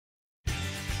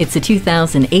It's a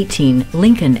 2018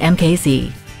 Lincoln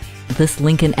MKZ. This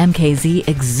Lincoln MKZ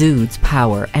exudes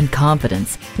power and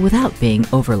confidence without being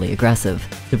overly aggressive.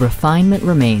 The refinement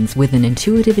remains with an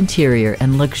intuitive interior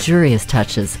and luxurious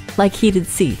touches like heated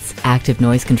seats, active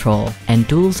noise control, and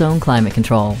dual-zone climate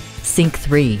control. Sync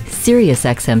 3, Sirius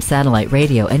XM satellite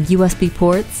radio, and USB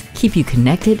ports keep you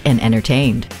connected and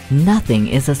entertained. Nothing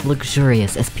is as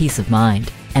luxurious as peace of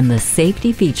mind, and the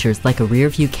safety features like a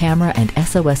rear-view camera and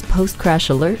SOS post-crash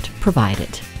alert provide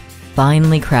it.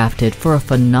 Finely crafted for a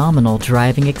phenomenal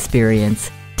driving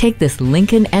experience, take this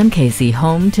Lincoln MKZ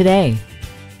home today.